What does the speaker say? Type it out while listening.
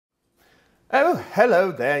Oh,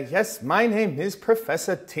 hello there. Yes, my name is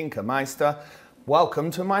Professor Tinkermeister.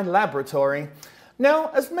 Welcome to my laboratory.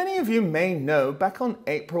 Now, as many of you may know, back on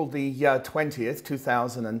April the 20th,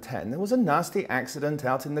 2010, there was a nasty accident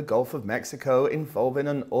out in the Gulf of Mexico involving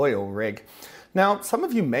an oil rig. Now, some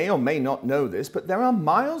of you may or may not know this, but there are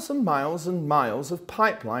miles and miles and miles of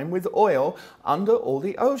pipeline with oil under all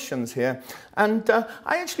the oceans here. And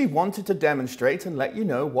I actually wanted to demonstrate and let you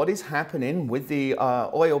know what is happening with the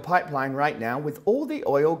oil pipeline right now with all the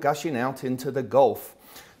oil gushing out into the Gulf.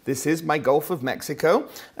 This is my Gulf of Mexico,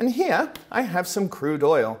 and here I have some crude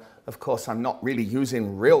oil. Of course, I'm not really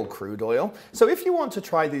using real crude oil, so if you want to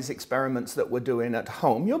try these experiments that we're doing at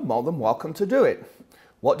home, you're more than welcome to do it.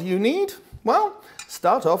 What do you need? Well,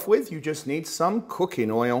 start off with, you just need some cooking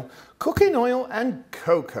oil. Cooking oil and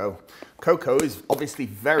cocoa. Cocoa is obviously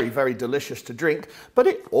very, very delicious to drink, but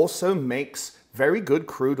it also makes very good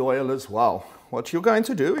crude oil as well. What you're going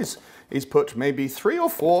to do is put maybe 3 or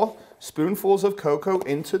 4 spoonfuls of cocoa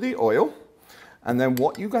into the oil. And then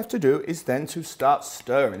what you have to do is then to start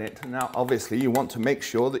stirring it. Now, obviously, you want to make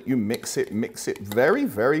sure that you mix it very,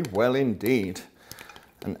 very well indeed.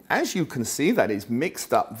 And as you can see, that is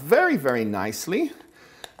mixed up very, very nicely.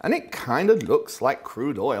 And it kind of looks like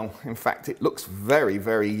crude oil. In fact, it looks very,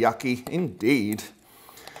 very yucky indeed.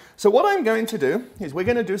 So what I'm going to do is we're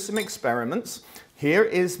going to do some experiments. Here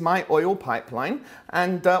is my oil pipeline.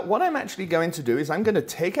 And what I'm actually going to do is I'm going to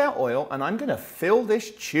take our oil and I'm going to fill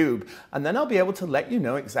this tube. And then I'll be able to let you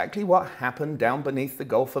know exactly what happened down beneath the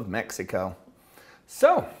Gulf of Mexico.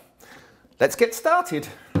 So let's get started.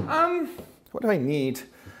 What do I need?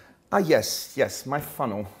 Yes, my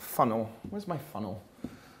funnel. Where's my funnel?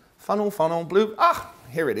 Funnel, blue.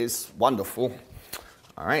 Here it is. Wonderful.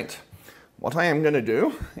 All right. What I am going to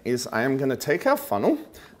do is I am going to take our funnel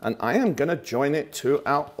and I am going to join it to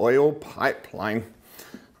our oil pipeline.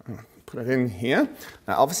 Put it in here.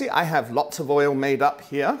 Now, obviously, I have lots of oil made up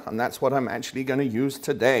here, and that's what I'm actually going to use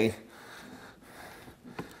today.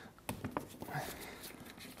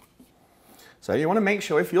 So you want to make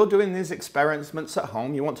sure, if you're doing these experiments at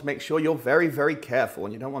home, you want to make sure you're very, very careful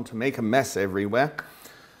and you don't want to make a mess everywhere.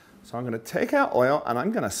 So I'm going to take our oil and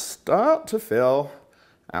I'm going to start to fill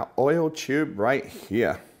our oil tube right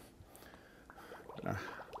here. And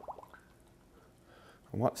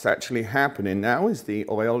what's actually happening now is the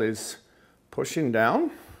oil is pushing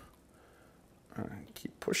down.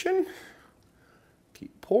 Keep pushing.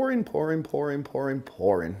 Keep pouring.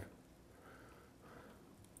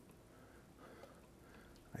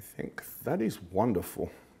 I think that is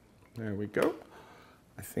wonderful. There we go.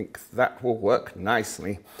 I think that will work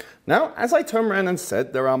nicely. Now, as I turned around and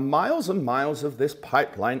said, there are miles and miles of this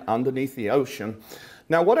pipeline underneath the ocean.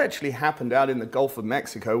 Now, what actually happened out in the Gulf of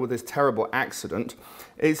Mexico with this terrible accident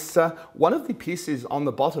is one of the pieces on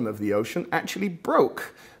the bottom of the ocean actually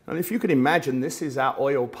broke. And if you could imagine, this is our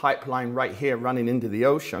oil pipeline right here running into the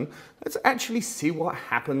ocean. Let's actually see what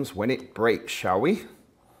happens when it breaks, shall we?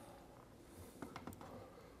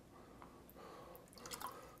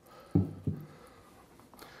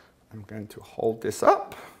 I'm going to hold this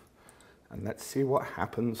up and let's see what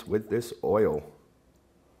happens with this oil.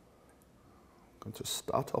 I'm going to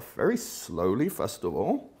start off very slowly first of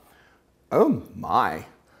all. Oh my,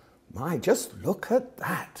 just look at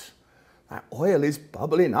that. That oil is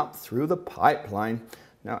bubbling up through the pipeline.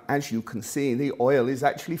 Now, as you can see, the oil is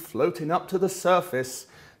actually floating up to the surface.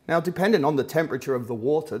 Now, depending on the temperature of the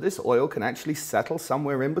water, this oil can actually settle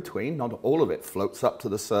somewhere in between. Not all of it floats up to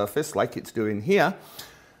the surface like it's doing here.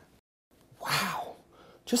 Wow,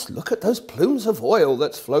 just look at those plumes of oil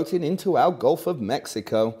that's floating into our Gulf of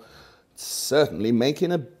Mexico. It's certainly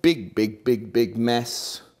making a big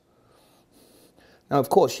mess. Now, of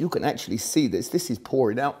course, you can actually see this. This is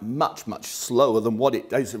pouring out much slower than what it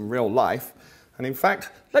does in real life. And in fact,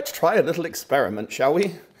 let's try a little experiment, shall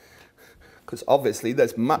we? Because obviously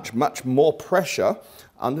there's much more pressure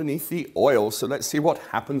underneath the oil. So let's see what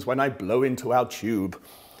happens when I blow into our tube.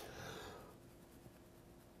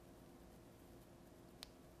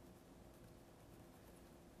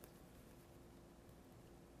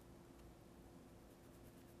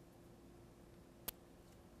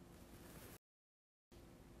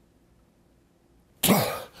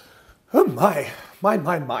 Oh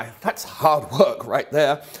my, that's hard work right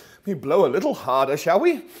there. We blow a little harder, shall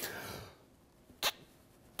we?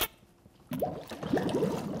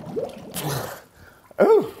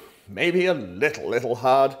 Oh, maybe a little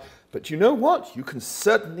hard, but you know what? You can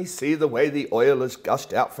certainly see the way the oil has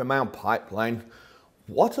gushed out from our pipeline.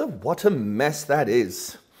 What a mess that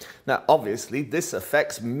is. Now, obviously, this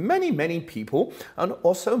affects many people and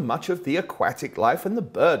also much of the aquatic life and the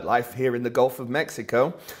bird life here in the Gulf of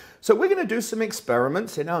Mexico. So we're going to do some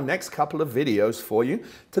experiments in our next couple of videos for you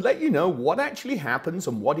to let you know what actually happens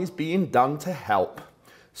and what is being done to help.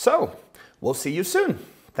 So, we'll see you soon.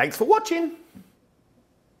 Thanks for watching.